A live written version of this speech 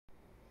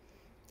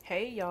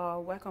Hey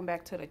y'all, welcome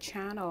back to the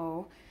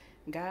channel.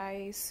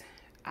 Guys,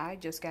 I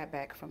just got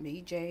back from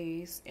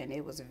BJ's and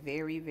it was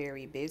very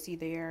busy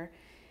there,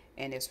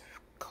 and it's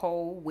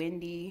cold,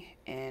 windy,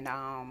 and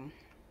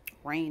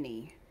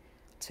rainy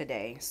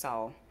today.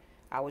 So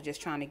I was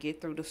just trying to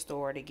get through the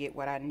store to get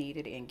what I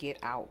needed and get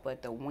out,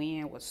 but the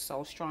wind was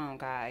so strong,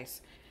 guys.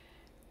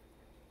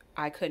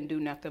 I couldn't do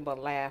nothing but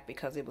laugh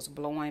because it was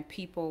blowing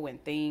people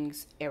and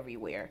things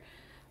everywhere.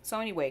 So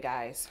anyway,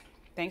 guys,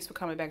 thanks for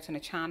coming back to the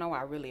channel.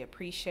 I really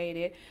appreciate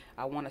it.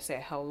 I want to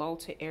say hello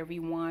to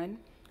everyone.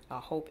 I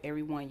hope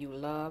everyone you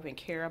love and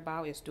care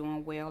about is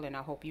doing well, and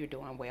I hope you're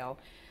doing well.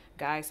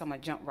 Guys, I'm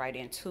going to jump right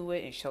into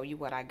it and show you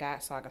what I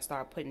got so I can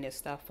start putting this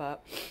stuff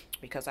up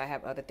because I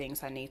have other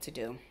things I need to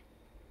do.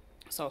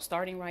 So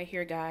starting right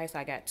here, guys,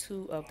 I got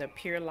 2 of the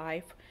Pure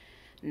Life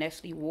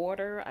Nestle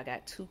water. I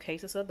got 2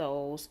 cases of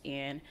those,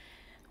 and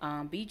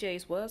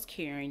BJ's was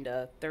carrying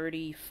the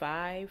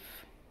 35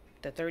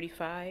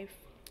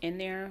 in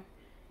there,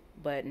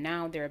 but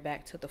now they're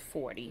back to the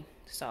 40,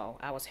 so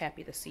I was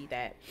happy to see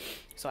that.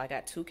 So I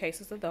got 2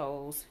 cases of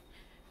those.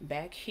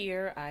 Back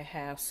here I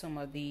have some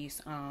of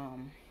these,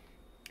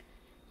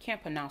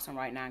 can't pronounce them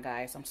right now,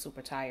 guys. I'm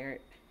super tired.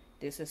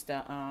 This is the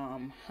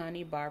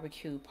honey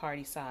barbecue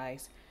party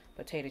size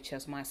potato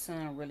chips. My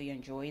son really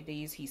enjoyed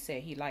these. He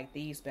said he liked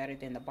these better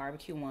than the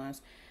barbecue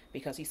ones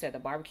because he said the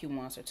barbecue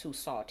ones are too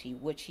salty,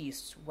 which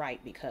he's right,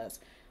 because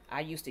I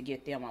used to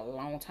get them a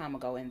long time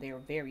ago and they're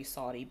very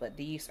salty, but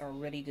these are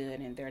really good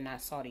and they're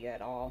not salty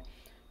at all.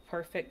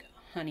 Perfect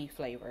honey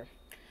flavor.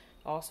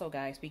 Also,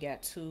 guys, we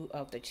got 2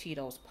 of the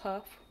Cheetos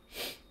Puff.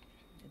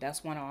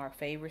 That's one of our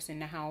favorites in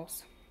the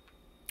house.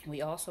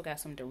 We also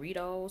got some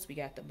Doritos. We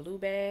got the blue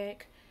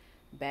bag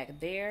back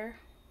there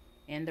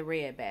and the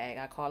red bag.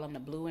 I call them the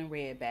blue and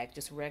red bag,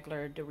 just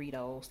regular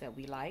Doritos that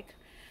we like.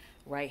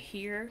 Right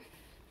here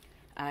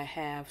I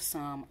have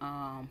some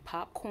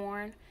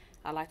popcorn.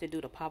 I like to do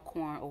the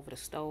popcorn over the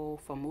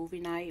stove for movie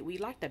night. We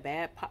like the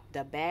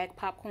bag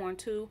popcorn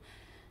too,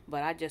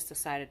 but I just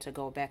decided to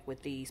go back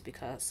with these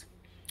because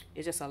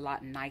it's just a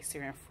lot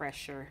nicer and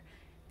fresher.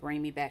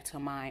 Bring me back to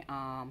my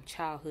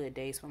childhood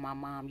days when my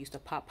mom used to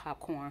pop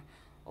popcorn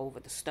over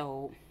the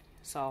stove.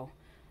 So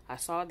I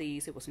saw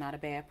these. It was not a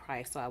bad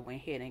price, so I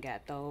went ahead and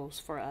got those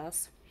for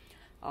us.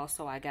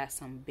 Also, I got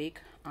some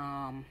big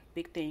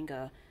thing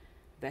of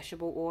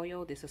vegetable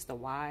oil. This is the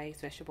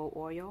Wise vegetable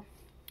oil.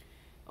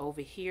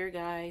 Over here,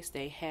 guys,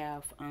 they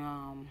have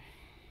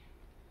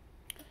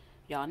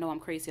y'all know I'm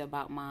crazy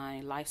about my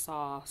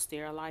Lysol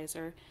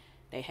sterilizer.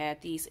 They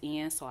had these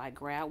in, so I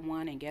grabbed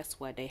one, and guess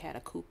what? They had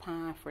a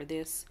coupon for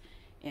this,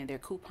 and their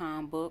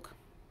coupon book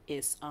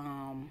is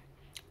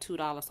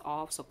 $2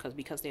 off. So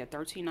because they're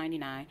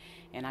 $13.99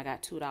 and I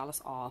got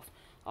 $2 off.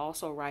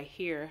 Also right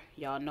here,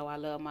 y'all know I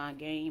love my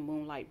Gain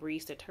Moonlight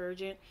Breeze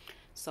detergent.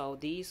 So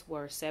these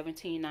were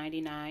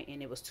 $17.99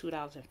 and it was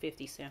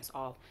 $2.50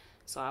 off.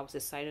 So I was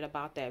excited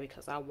about that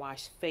because I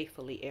wash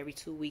faithfully every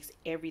 2 weeks.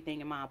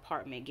 Everything in my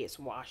apartment gets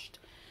washed.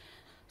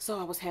 So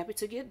I was happy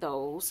to get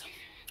those.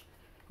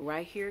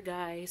 Right here,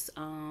 guys,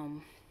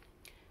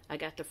 I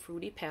got the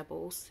Fruity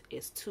Pebbles.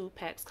 It's 2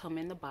 packs come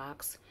in the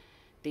box.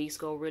 These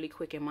go really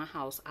quick in my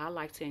house. I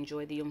like to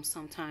enjoy them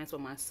sometimes, but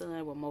my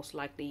son will most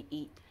likely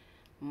eat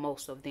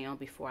most of them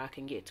before I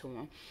can get to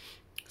them.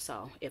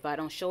 So if I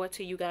don't show it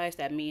to you guys,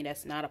 that means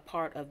that's not a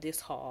part of this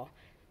haul.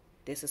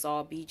 This is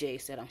all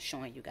BJ's that I'm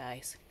showing you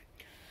guys.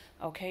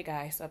 Okay,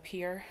 guys, up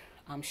here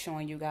I'm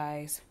showing you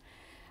guys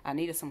I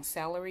needed some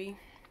celery.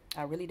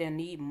 I really didn't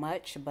need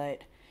much,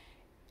 but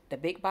the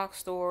big box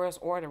stores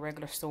or the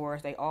regular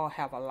stores, they all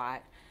have a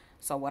lot.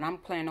 So what I'm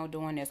planning on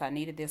doing is I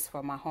needed this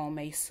for my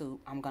homemade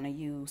soup. I'm going to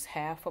use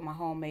half for my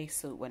homemade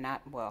soup.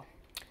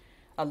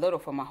 A little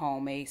for my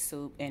homemade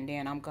soup. And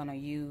then I'm going to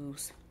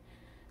use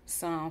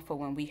some for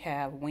when we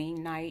have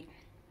wing night.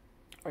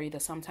 Or either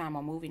sometime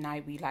on movie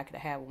night, we like to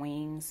have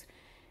wings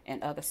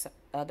and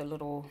other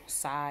little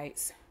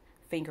sides,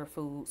 finger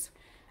foods.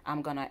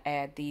 I'm going to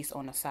add these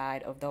on the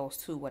side of those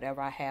 2,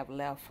 whatever I have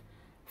left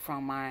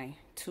from my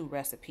 2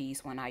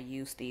 recipes when I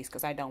use these,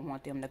 because I don't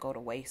want them to go to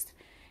waste.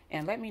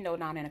 And let me know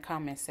down in the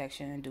comment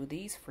section, do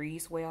these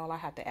freeze well? I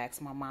have to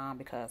ask my mom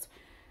because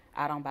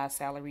I don't buy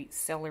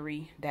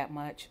celery that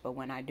much, but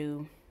when I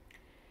do,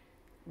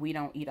 we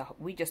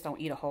just don't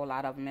eat a whole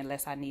lot of them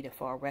unless I need it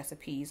for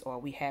recipes or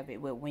we have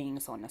it with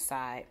wings on the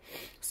side.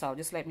 So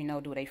just let me know,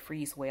 do they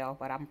freeze well?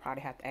 But I'm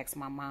probably have to ask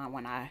my mom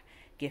when I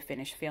get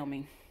finished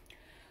filming.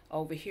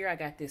 Over here I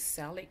got this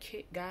salad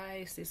kit,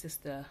 guys. This is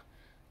the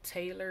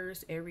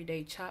Taylor's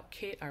Everyday Chop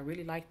Kit. I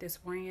really like this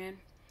brand.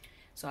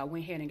 So I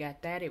went ahead and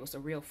got that. It was a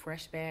real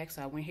fresh bag,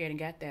 so I went ahead and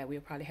got that. We'll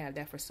probably have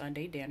that for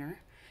Sunday dinner.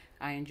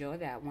 I enjoy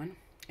that one.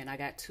 And I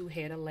got 2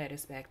 head of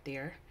lettuce back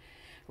there.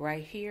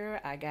 Right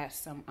here, I got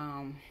some,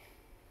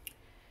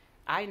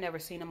 I never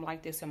seen them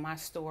like this in my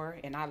store,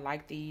 and I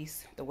like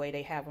these, the way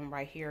they have them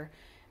right here.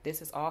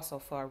 This is also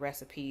for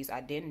recipes. I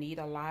didn't need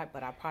a lot,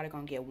 but I'm probably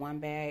going to get 1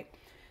 bag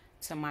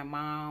to my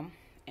mom,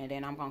 and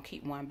then I'm going to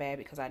keep 1 bag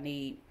because I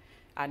need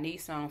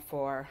some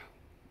for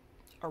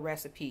a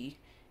recipe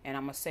And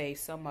I'm going to save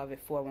some of it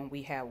for when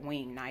we have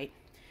wing night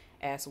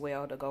as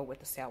well to go with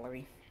the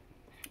celery.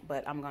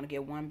 But I'm going to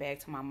give one bag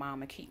to my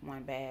mom and keep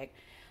one bag.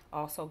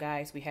 Also,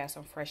 guys, we have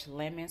some fresh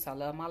lemons. I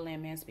love my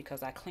lemons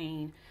because I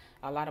clean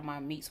a lot of my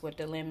meats with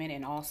the lemon.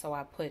 And also,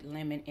 I put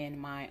lemon in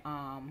my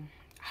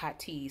hot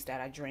teas that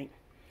I drink.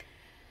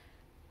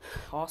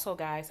 Also,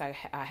 guys, I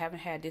haven't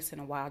had this in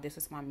a while. This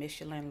is my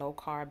Michelin low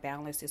carb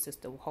balance. This is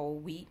the whole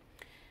wheat.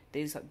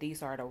 These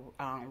are the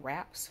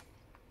wraps.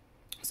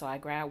 So I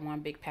grabbed one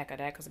big pack of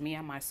that because me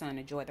and my son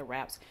enjoy the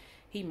wraps.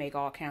 He make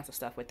all kinds of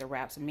stuff with the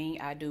wraps. Me,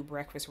 I do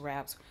breakfast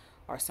wraps,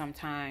 or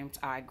sometimes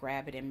I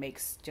grab it and make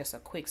just a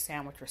quick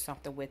sandwich or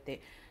something with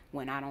it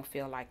when I don't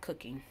feel like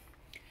cooking.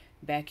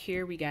 Back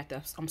here we got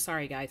the, I'm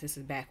sorry guys, this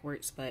is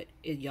backwards, but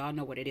y'all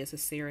know what it is.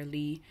 It's Sara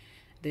Lee.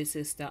 This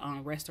is the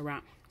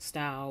restaurant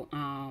style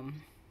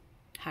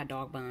hot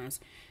dog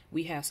buns.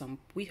 We have some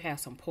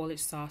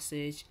Polish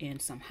sausage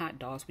and some hot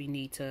dogs we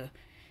need to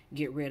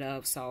get rid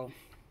of. So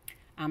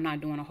I'm not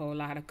doing a whole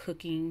lot of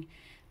cooking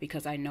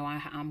because I know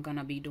I'm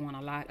gonna be doing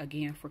a lot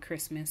again for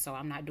Christmas. So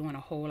I'm not doing a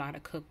whole lot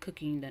of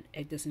cooking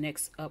at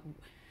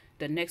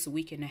the next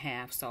week and a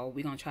half. So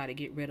we're gonna try to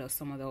get rid of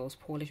some of those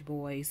Polish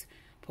boys,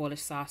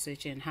 Polish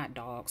sausage and hot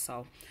dogs.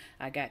 So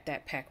I got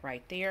that pack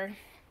right there.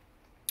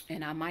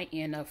 And I might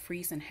end up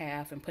freezing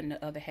half and putting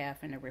the other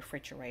half in the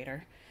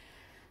refrigerator.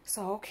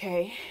 So,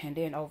 okay. And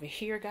then over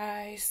here,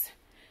 guys,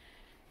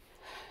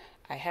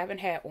 I haven't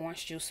had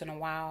orange juice in a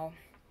while.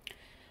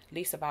 At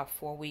least about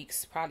 4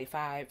 weeks, probably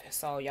 5.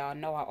 So, y'all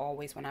know I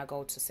always, when I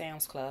go to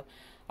Sam's Club,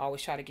 I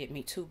always try to get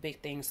me 2 big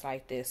things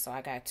like this. So,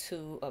 I got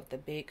 2 of the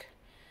big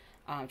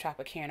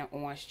Tropicana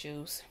orange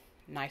juice.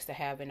 Nice to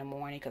have in the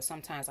morning because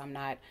sometimes I'm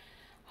not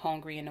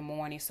hungry in the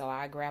morning. So,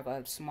 I grab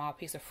a small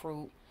piece of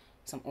fruit,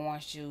 some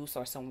orange juice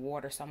or some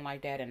water, something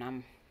like that, and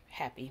I'm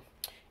happy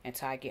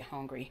until I get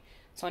hungry.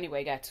 So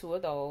anyway, got 2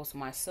 of those.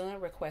 My son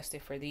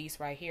requested for these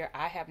right here.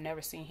 I have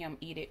never seen him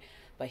eat it,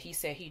 but he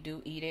said he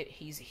do eat it.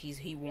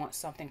 He wants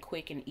something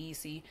quick and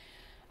easy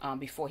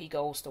before he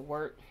goes to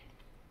work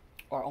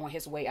or on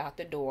his way out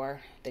the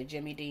door. The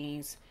Jimmy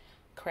Dean's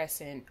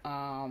crescent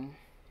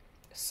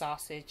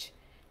sausage,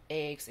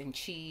 eggs, and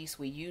cheese.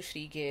 We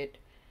usually get,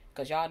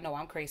 because y'all know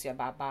I'm crazy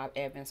about Bob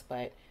Evans,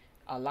 but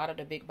a lot of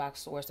the big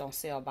box stores don't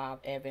sell Bob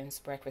Evans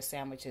breakfast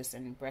sandwiches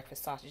and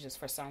breakfast sausages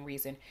for some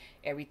reason.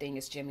 Everything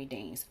is Jimmy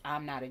Dean's.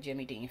 I'm not a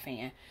Jimmy Dean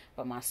fan,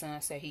 but my son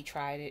said he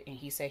tried it and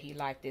he said he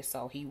liked it,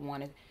 so he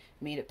wanted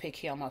me to pick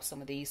him up some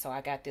of these. So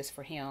I got this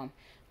for him,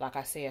 like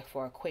I said,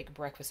 for a quick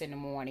breakfast in the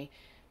morning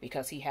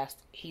because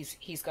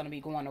he's going to be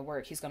going to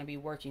work. He's going to be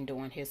working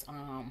during his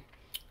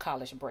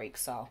college break.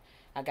 So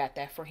I got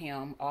that for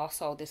him.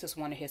 Also, this is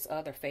one of his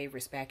other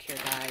favorites back here,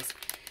 guys.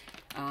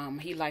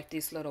 He liked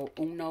these little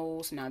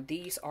Unos. Now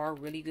these are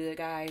really good,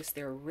 guys.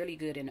 They're really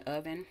good in the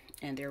oven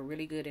and they're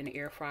really good in the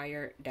air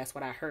fryer. That's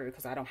what I heard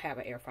because I don't have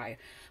an air fryer,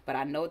 but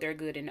I know they're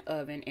good in the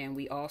oven. And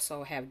we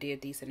also have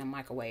did these in the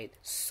microwave.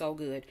 So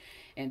good.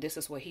 And this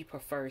is what he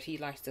prefers. He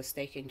likes the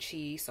steak and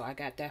cheese, so I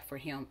got that for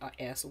him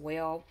as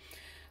well.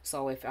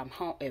 So if I'm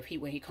home,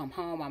 when he come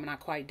home, I'm not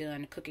quite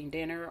done cooking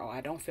dinner, or I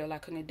don't feel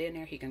like cooking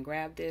dinner, he can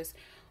grab this.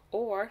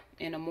 Or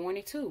in the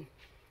morning too,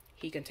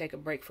 he can take a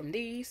break from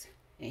these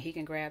and he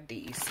can grab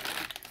these.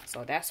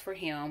 So that's for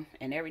him.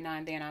 And every now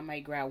and then I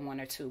might grab 1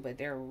 or 2, but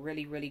they're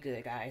really, really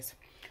good, guys.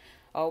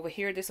 Over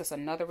here, this is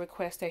another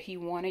request that he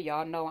wanted.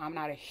 Y'all know I'm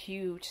not a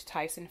huge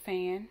Tyson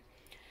fan.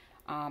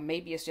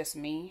 Maybe it's just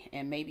me,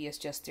 and maybe it's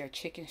just their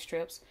chicken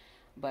strips.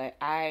 But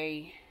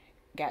I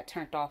got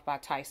turned off by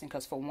Tyson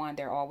because, for one,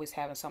 they're always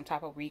having some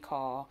type of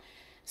recall.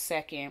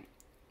 Second,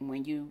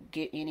 when you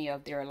get any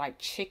of their like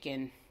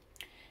chicken,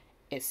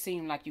 it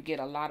seemed like you get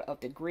a lot of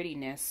the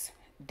grittiness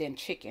than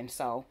chicken.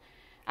 So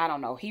I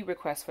don't know. He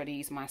requests for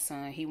these, my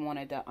son. He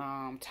wanted the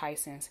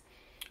Tyson's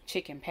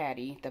chicken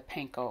patty, the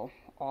panko,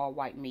 all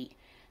white meat.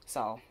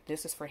 So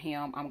this is for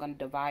him. I'm going to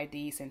divide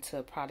these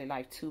into probably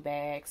like 2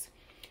 bags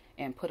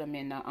and put them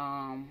in the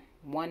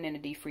one in the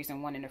deep freezer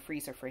and one in the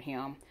freezer for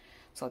him.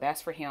 So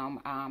that's for him.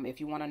 If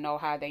you want to know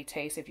how they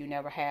taste, if you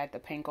never had the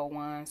panko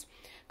ones,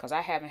 because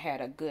I haven't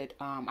had a good,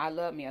 I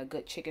love me a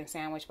good chicken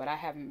sandwich, but I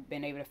haven't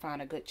been able to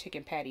find a good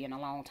chicken patty in a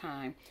long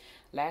time.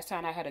 Last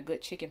time I had a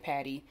good chicken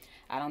patty,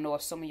 I don't know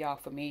if some of y'all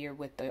familiar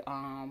with the,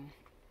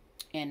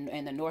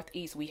 in the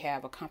Northeast, we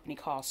have a company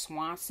called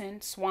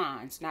Swans,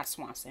 not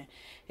Swanson.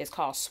 It's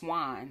called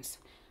Swans,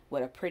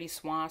 with a pretty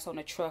swans on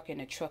the truck,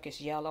 and the truck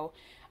is yellow.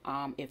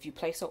 If you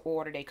place an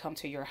order, they come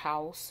to your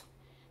house.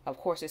 Of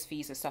course, it's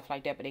fees and stuff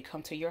like that, but they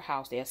come to your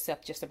house. They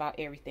accept just about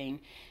everything,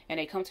 and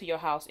they come to your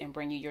house and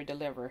bring you your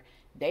deliver.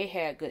 They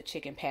had good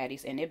chicken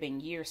patties, and it's been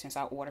years since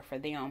I ordered for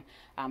them.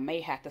 I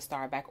may have to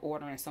start back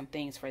ordering some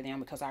things for them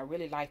because I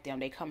really like them.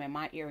 They come in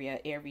my area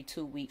every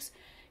 2 weeks.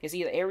 It's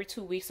either every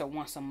 2 weeks or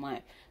once a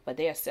month, but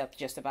they accept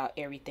just about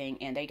everything,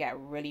 and they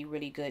got really,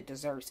 really good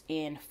desserts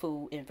and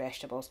food and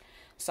vegetables.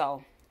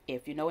 So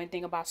if you know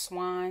anything about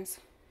Swans,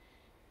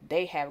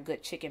 they have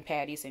good chicken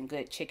patties and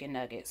good chicken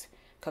nuggets.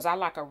 Because I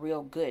like a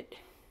real good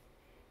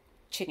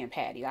chicken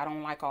patty. I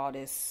don't like all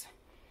this,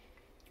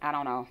 I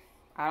don't know.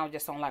 I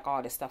just don't like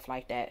all this stuff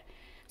like that.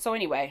 So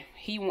anyway,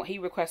 he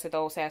requested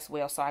those as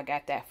well, so I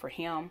got that for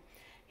him.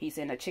 He's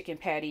in a chicken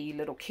patty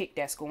little kick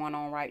that's going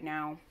on right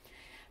now.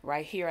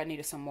 Right here, I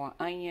needed some more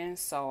onions.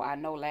 So I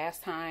know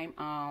last time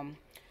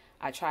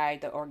I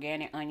tried the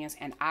organic onions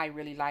and I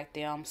really liked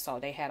them. So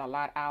they had a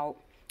lot out.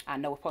 I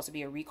know it's supposed to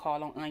be a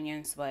recall on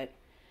onions, but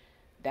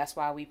that's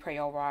why we pray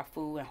over our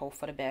food and hope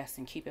for the best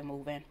and keep it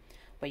moving.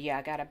 But yeah,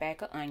 I got a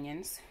bag of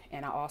onions,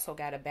 and I also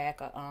got a bag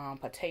of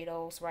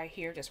potatoes right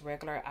here, just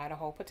regular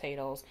Idaho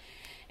potatoes.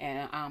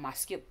 And I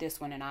skipped this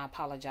one, and I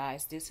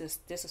apologize. This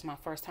is my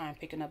first time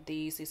picking up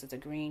these. This is the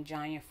Green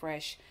Giant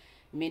Fresh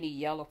mini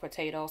yellow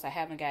potatoes. I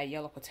haven't got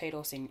yellow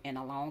potatoes in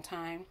a long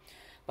time,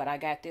 but I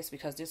got this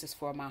because this is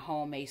for my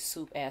homemade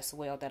soup as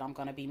well that I'm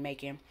going to be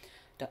making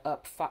the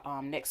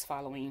next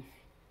following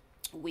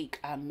week.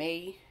 I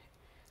may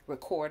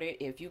record it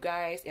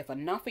if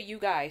enough of you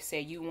guys say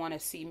you want to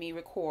see me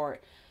record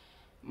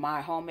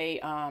my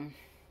homemade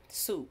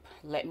soup.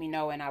 Let me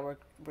know and I will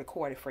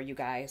record it for you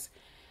guys.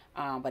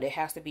 But it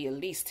has to be at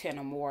least 10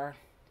 or more,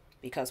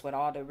 because with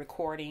all the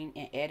recording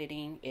and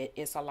editing,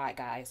 it's a lot,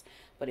 guys.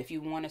 But if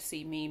you want to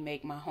see me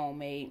make my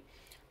homemade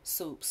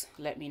soups,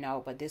 let me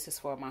know. But this is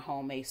for my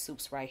homemade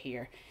soups right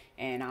here,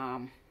 and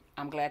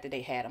I'm glad that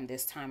they had them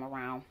this time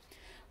around.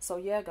 So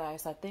yeah,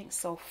 guys, I think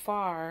so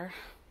far.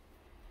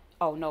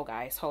 Oh no,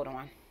 guys, hold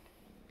on.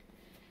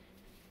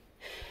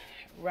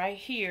 Right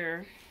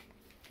here,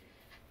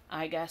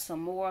 I got some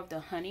more of the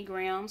honey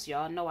grams.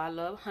 Y'all know I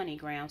love honey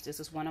grams.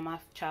 This is one of my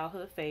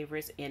childhood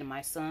favorites, and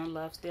my son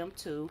loves them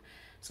too.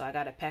 So I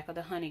got a pack of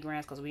the honey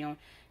grams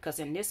because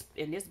in this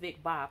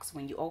big box,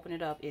 when you open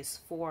it up, it's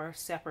 4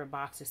 separate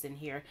boxes in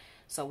here.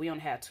 So we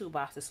only have 2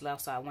 boxes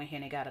left. So I went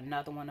here and got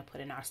another one to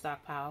put in our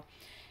stockpile.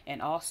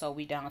 And also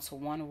we down to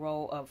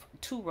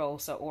 2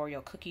 rolls of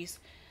Oreo cookies.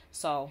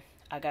 So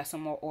I got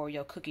some more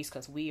Oreo cookies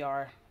because we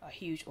are a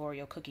huge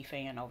Oreo cookie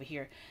fan over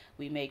here.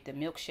 We make the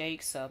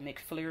milkshakes,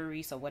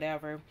 McFlurries or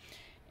whatever,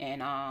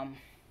 and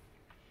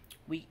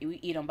we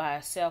eat them by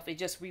ourselves.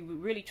 We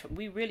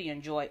really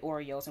enjoy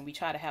Oreos, and we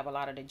try to have a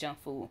lot of the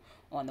junk food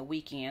on the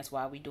weekends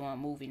while we doing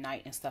movie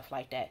night and stuff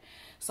like that.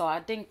 So I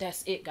think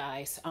that's it,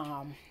 guys.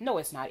 No,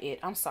 it's not it.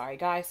 I'm sorry,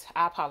 guys.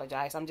 I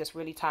apologize. I'm just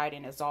really tired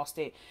and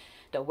exhausted.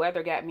 The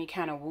weather got me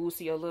kind of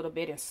woozy a little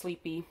bit and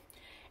sleepy.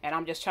 And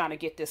I'm just trying to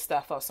get this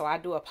stuff up. So I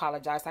do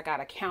apologize. I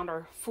got a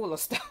counter full of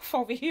stuff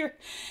over here.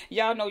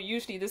 Y'all know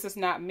usually this is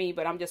not me,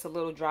 but I'm just a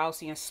little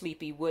drowsy and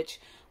sleepy,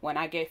 which when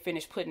I get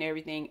finished putting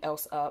everything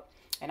else up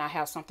and I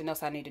have something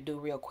else I need to do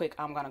real quick,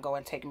 I'm going to go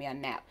and take me a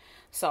nap.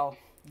 So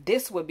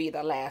this would be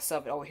the last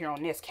of it over here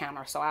on this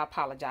counter. So I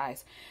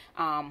apologize.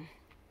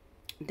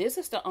 This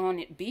is the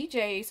only,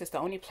 BJ's is the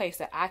only place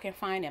that I can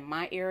find in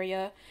my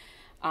area.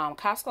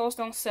 Costco's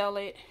don't sell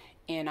it,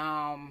 and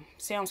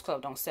Sam's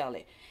Club don't sell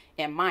it.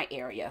 In my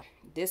area,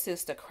 this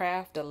is the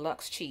Kraft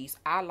Deluxe cheese.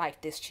 I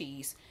like this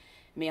cheese.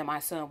 Me and my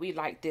son, we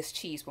like this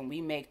cheese when we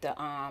make the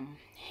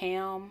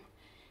ham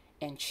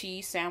and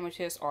cheese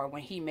sandwiches, or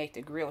when he make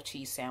the grilled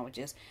cheese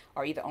sandwiches,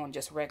 or either on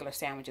just regular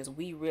sandwiches.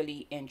 We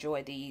really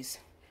enjoy the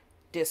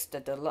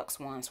deluxe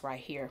ones right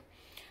here.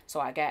 So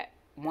I got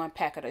 1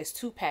 pack of there's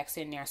 2 packs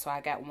in there, so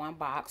I got 1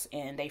 box,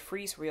 and they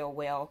freeze real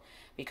well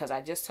because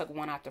I just took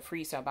one out the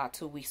freezer about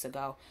 2 weeks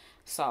ago.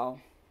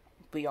 So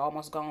we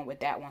almost gone with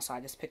that one, so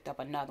I just picked up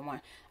another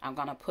one. I'm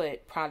gonna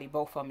put probably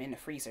both of them in the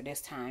freezer this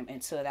time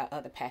until that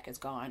other pack is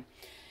gone.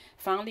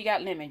 Finally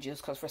got lemon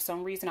juice, because for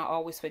some reason I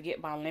always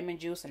forget my lemon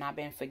juice, and I've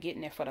been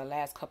forgetting it for the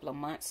last couple of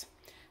months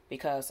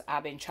because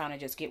I've been trying to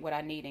just get what I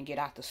need and get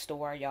out the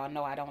store. Y'all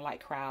know I don't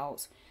like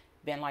crowds.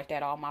 Been like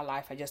that all my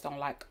life. I just don't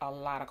like a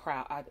lot of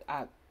crowd.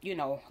 I you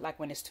know, like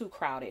when it's too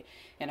crowded,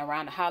 and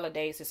around the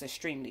holidays it's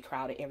extremely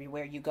crowded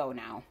everywhere you go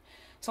now.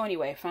 So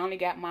anyway, finally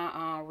got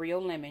my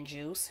real lemon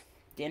juice.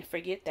 Didn't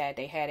forget that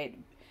they had it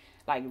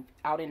like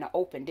out in the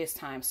open this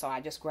time, so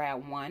I just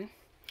grabbed one.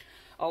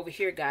 Over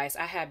here, guys,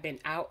 I have been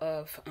out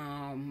of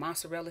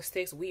mozzarella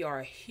sticks. We are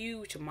a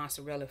huge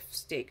mozzarella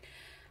stick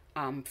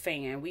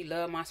fan. We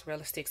love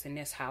mozzarella sticks in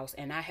this house,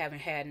 and I haven't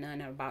had none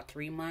in about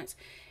 3 months,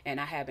 and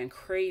I have been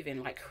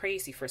craving like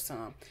crazy for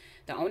some.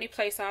 The only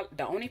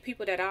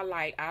people that I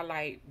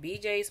like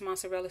BJ's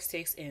mozzarella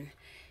sticks and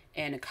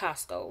the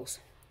Costco's.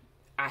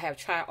 I have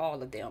tried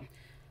all of them.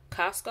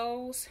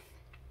 Costco's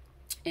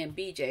and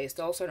BJ's,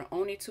 those are the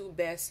only 2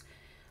 best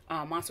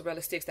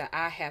mozzarella sticks that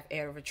I have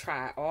ever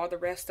tried. All the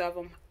rest of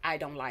them, I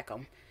don't like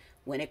them.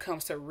 When it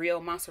comes to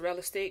real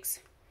mozzarella sticks,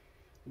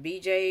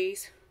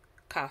 BJ's,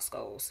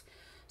 Costco's.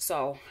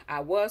 So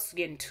I was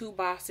getting 2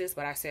 boxes,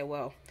 but I said,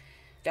 well,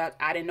 that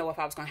I didn't know if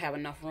I was gonna have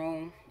enough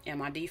room in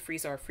my deep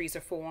freezer or freezer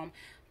for them.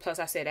 Plus,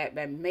 I said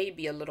that may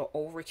be a little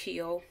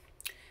overkill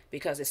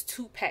because it's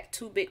 2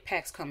 big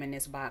packs come in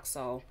this box.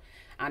 So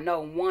I know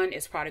one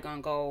is probably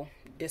gonna go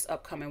this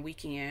upcoming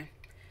weekend.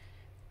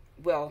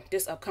 Well,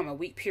 this upcoming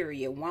week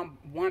period.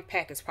 One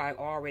pack is probably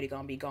already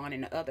gonna be gone,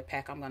 and the other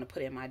pack I'm gonna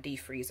put in my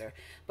deep freezer.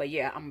 But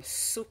yeah, I'm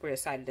super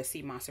excited to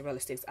see mozzarella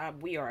sticks.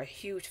 We are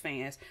huge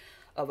fans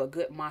of a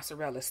good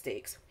mozzarella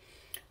sticks.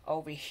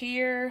 Over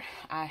here,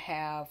 I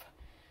have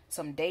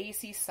some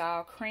Daisy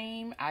sour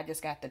cream. I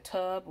just got the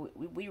tub.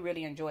 We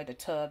really enjoy the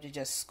tub to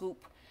just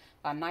scoop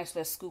a nice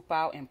little scoop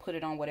out and put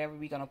it on whatever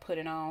we're going to put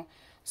it on.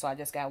 So I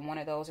just got one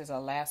of those.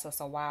 It'll last us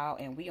a while,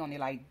 and we only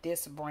like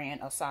this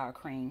brand of sour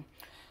cream.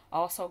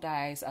 Also,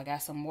 guys, I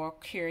got some more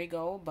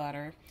Kerrygold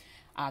butter.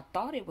 I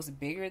thought it was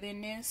bigger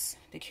than this,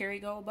 the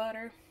Kerrygold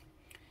butter.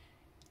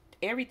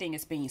 Everything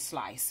is being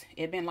sliced.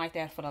 It's been like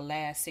that for the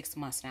last 6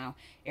 months now.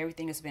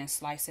 Everything has been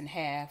sliced in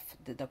half,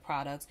 the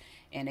products,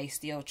 and they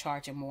still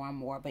charging more and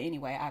more. But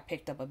anyway, I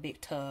picked up a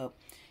big tub,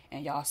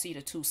 and y'all see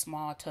the 2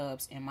 small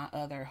tubs in my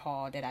other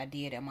haul that I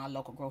did at my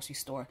local grocery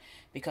store,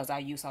 because I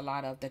use a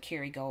lot of the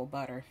Kerrygold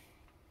butter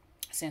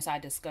since I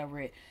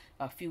discovered it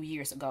a few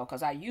years ago,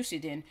 because I usually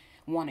didn't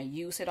want to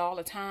use it all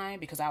the time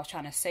because I was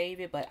trying to save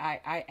it, but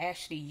I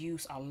actually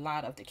use a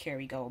lot of the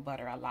Kerrygold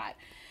butter, a lot.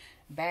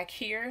 Back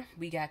here,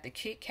 we got the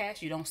Kit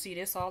Kats. You don't see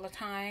this all the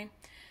time.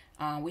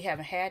 We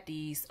haven't had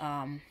these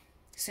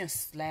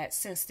since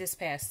this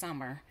past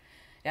summer.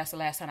 That's the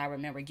last time I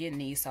remember getting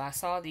these. So I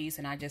saw these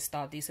and I just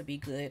thought these would be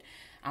good.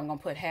 I'm going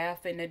to put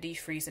half in the deep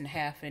freeze and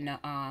half in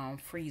the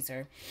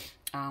freezer.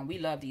 We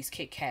love these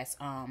Kit Kats,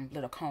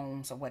 little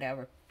cones or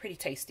whatever. Pretty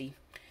tasty.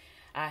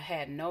 I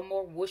had no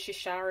more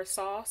Worcestershire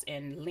sauce,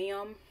 and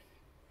Liam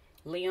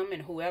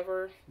and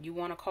whoever you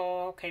want to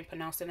call, can't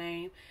pronounce the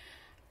name.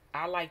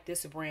 I like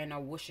this brand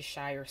of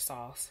Worcestershire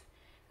sauce.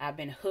 I've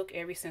been hooked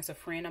ever since a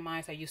friend of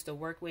mine I used to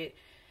work with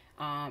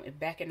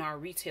back in our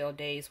retail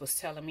days was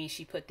telling me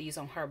she put these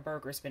on her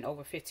burger. It's been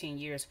over 15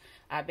 years.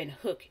 I've been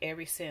hooked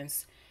ever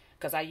since,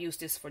 because I use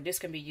this this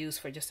can be used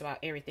for just about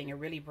everything. It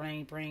really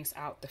brings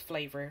out the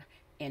flavor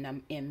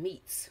in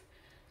meats.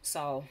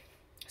 So,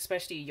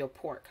 especially your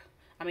pork.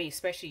 I mean,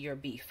 especially your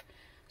beef.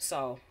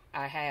 So,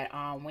 I had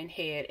went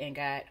ahead and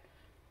got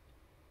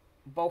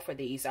both of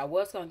these. I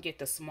was going to get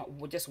the small,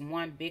 just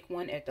one big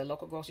one at the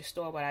local grocery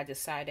store, but I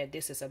decided that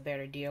this is a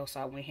better deal, so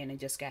I went ahead and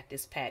just got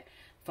this pack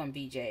from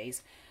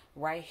BJ's.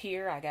 Right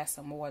here, I got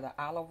some more of the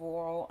olive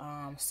oil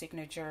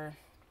signature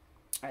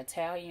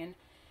Italian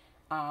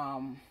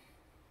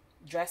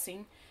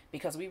dressing,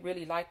 because we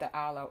really like the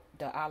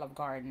Olive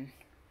Garden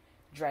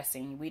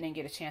dressing. We didn't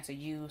get a chance to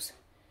use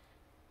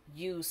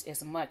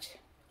as much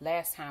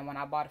last time when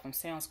I bought it from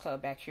Sam's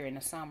Club back here in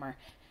the summer.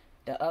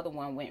 The other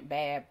one went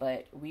bad,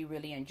 but we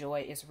really enjoy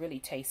it. It's really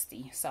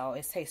tasty. So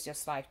it tastes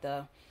just like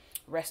the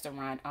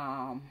restaurant,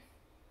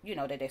 you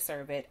know, that they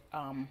serve at,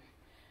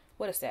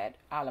 what is that?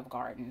 Olive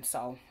Garden.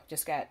 So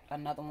just got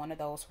another one of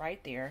those right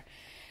there.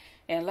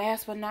 And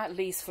last but not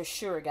least, for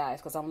sure, guys,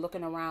 because I'm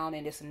looking around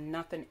and there's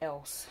nothing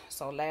else.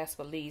 So last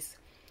but least,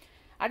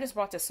 I just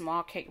brought this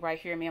small cake right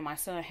here. Me and my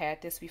son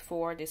had this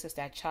before. This is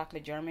that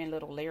chocolate German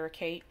little layer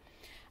cake.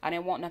 I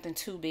didn't want nothing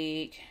too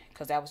big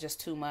because that was just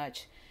too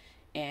much.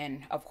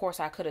 And of course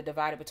I could have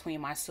divided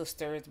between my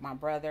sisters, my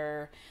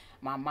brother,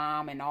 my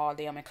mom, and all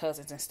them and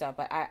cousins and stuff.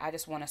 But I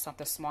just wanted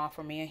something small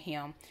for me and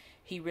him.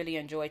 He really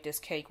enjoyed this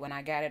cake when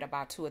I got it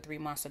about 2 or 3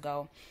 months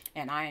ago.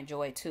 And I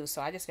enjoyed it too.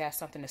 So I just got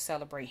something to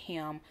celebrate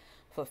him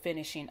for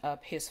finishing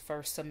up his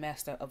first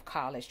semester of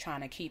college.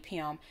 Trying to keep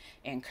him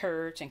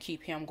encouraged and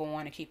keep him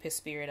going and keep his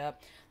spirit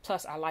up.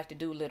 Plus, I like to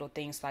do little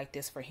things like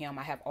this for him.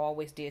 I have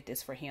always did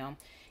this for him.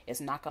 It's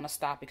not going to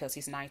stop because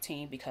he's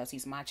 19, because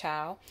he's my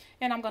child.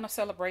 And I'm going to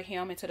celebrate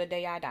him until the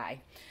day I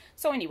die.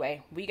 So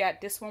anyway, we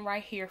got this one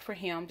right here for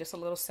him. Just a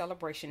little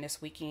celebration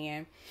this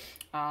weekend.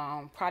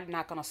 Probably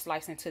not going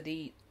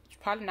to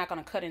probably not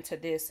going to cut into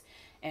this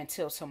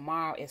until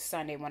tomorrow is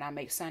Sunday. When I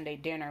make Sunday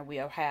dinner,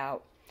 we'll have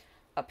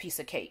a piece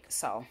of cake.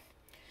 So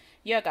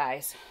yeah,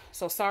 guys.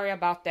 So sorry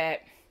about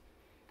that.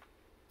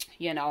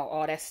 You know,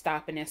 all that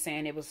stopping and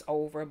saying it was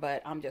over,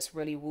 but I'm just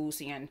really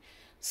woozy and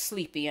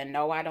sleepy. And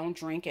no, I don't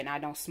drink and I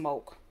don't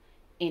smoke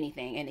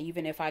anything. And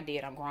even if I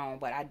did, I'm grown,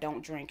 but I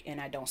don't drink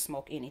and I don't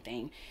smoke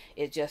anything.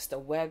 It's just the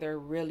weather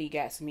really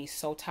gets me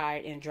so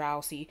tired and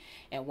drowsy.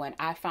 And when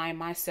I find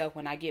myself,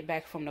 when I get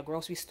back from the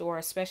grocery store,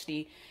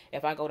 especially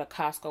if I go to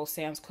Costco,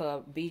 Sam's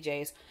Club,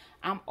 BJ's,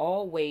 I'm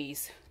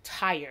always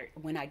tired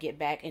when I get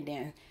back and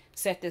then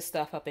set this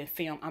stuff up and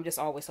film. I'm just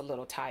always a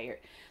little tired.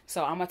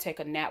 So I'm going to take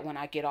a nap when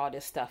I get all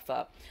this stuff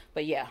up.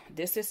 But yeah,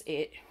 this is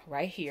it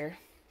right here.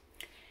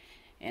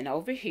 And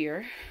over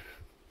here.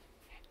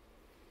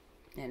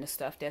 And the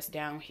stuff that's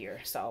down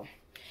here. So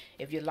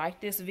if you like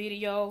this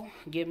video,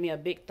 give me a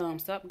big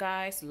thumbs up,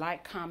 guys.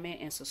 Like, comment,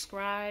 and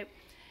subscribe.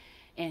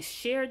 And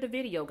share the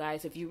video,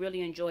 guys. If you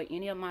really enjoy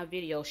any of my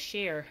videos,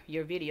 share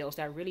your videos.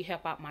 That really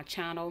help out my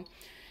channel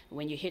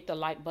when you hit the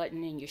like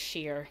button and you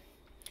share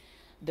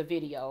the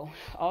video.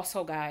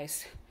 Also,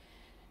 guys,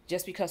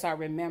 just because I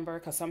remember,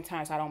 because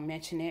sometimes I don't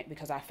mention it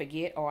because I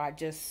forget, or I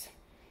just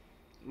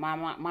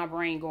my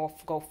brain go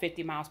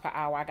 50 miles per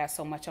hour. I got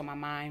so much on my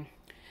mind.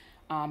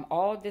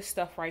 All this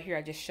stuff right here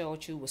I just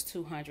showed you was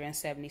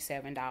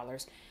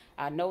 $277.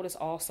 I noticed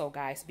also,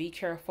 guys, be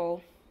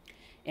careful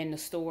in the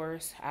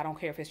stores. I don't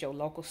care if it's your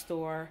local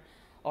store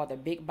or the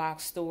big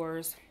box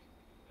stores.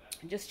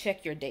 Just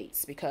check your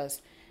dates,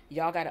 because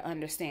y'all got to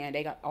understand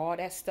they got all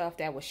that stuff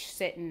that was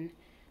sitting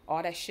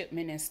all that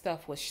shipment and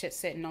stuff was shit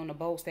sitting on the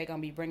boats. They're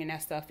gonna be bringing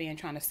that stuff in,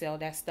 trying to sell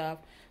that stuff.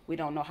 We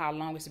don't know how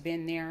long it's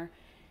been there,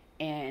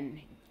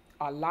 and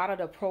a lot of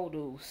the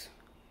produce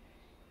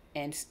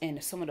and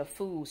some of the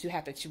foods, you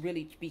have to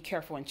really be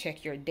careful and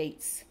check your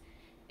dates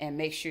and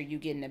make sure you're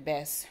getting the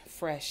best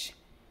fresh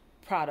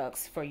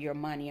products for your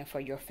money and for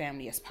your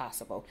family as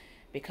possible,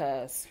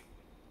 because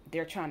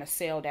they're trying to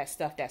sell that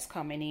stuff that's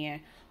coming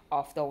in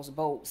off those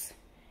boats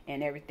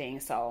and everything.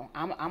 So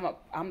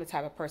I'm the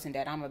type of person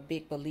that I'm a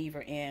big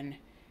believer in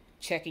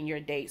checking your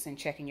dates and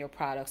checking your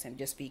products, and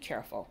just be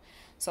careful.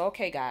 So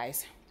okay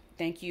guys,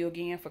 thank you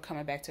again for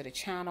coming back to the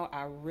channel.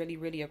 I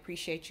really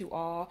appreciate you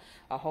all.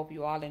 I hope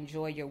you all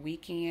enjoy your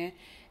weekend,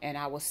 and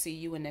I will see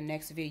you in the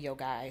next video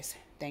guys.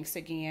 Thanks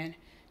again.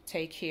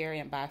 Take care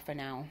and bye for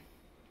now.